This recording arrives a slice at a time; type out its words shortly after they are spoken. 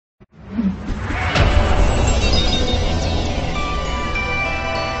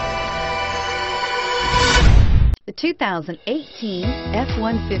The 2018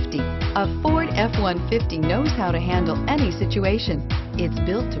 F-150. A Ford F-150 knows how to handle any situation. It's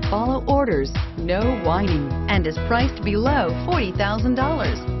built to follow orders, no whining, and is priced below $40,000.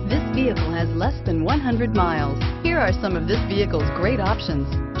 This vehicle has less than 100 miles. Here are some of this vehicle's great options: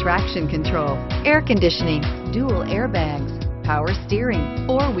 traction control, air conditioning, dual airbags, power steering,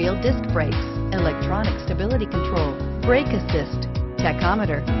 four-wheel disc brakes, electronic stability control, brake assist,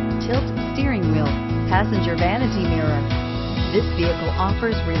 tachometer, tilt steering wheel, passenger vanity mirror. This vehicle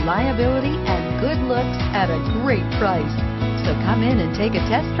offers reliability and good looks at a great price. So come in and take a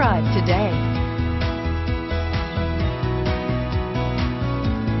test drive today.